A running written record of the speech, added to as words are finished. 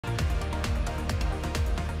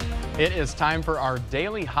It is time for our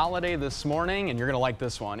daily holiday this morning, and you're going to like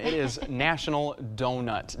this one. It is National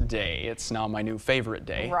Donut Day. It's now my new favorite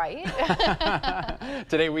day. Right.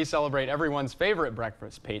 Today we celebrate everyone's favorite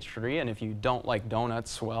breakfast pastry, and if you don't like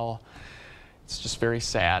donuts, well, it's just very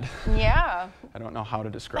sad. Yeah. I don't know how to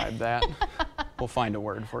describe that. We'll find a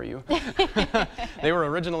word for you. They were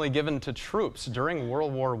originally given to troops during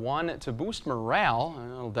World War I to boost morale.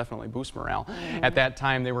 It'll definitely boost morale. At that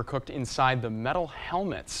time, they were cooked inside the metal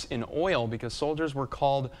helmets in oil because soldiers were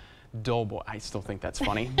called doughboys. I still think that's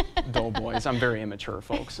funny. Doughboys. I'm very immature,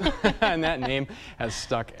 folks. And that name has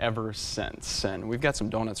stuck ever since. And we've got some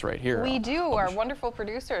donuts right here. We do. Our wonderful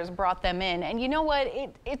producers brought them in. And you know what?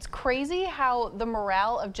 It's crazy how the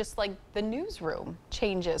morale of just like the newsroom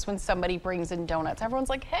changes when somebody brings in donuts. Everyone's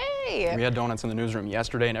like, hey. We had donuts in the newsroom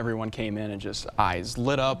yesterday, and everyone came in and just eyes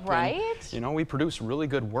lit up. Right? And, you know, we produce really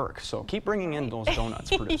good work. So keep bringing in those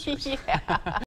donuts, producers. Yeah.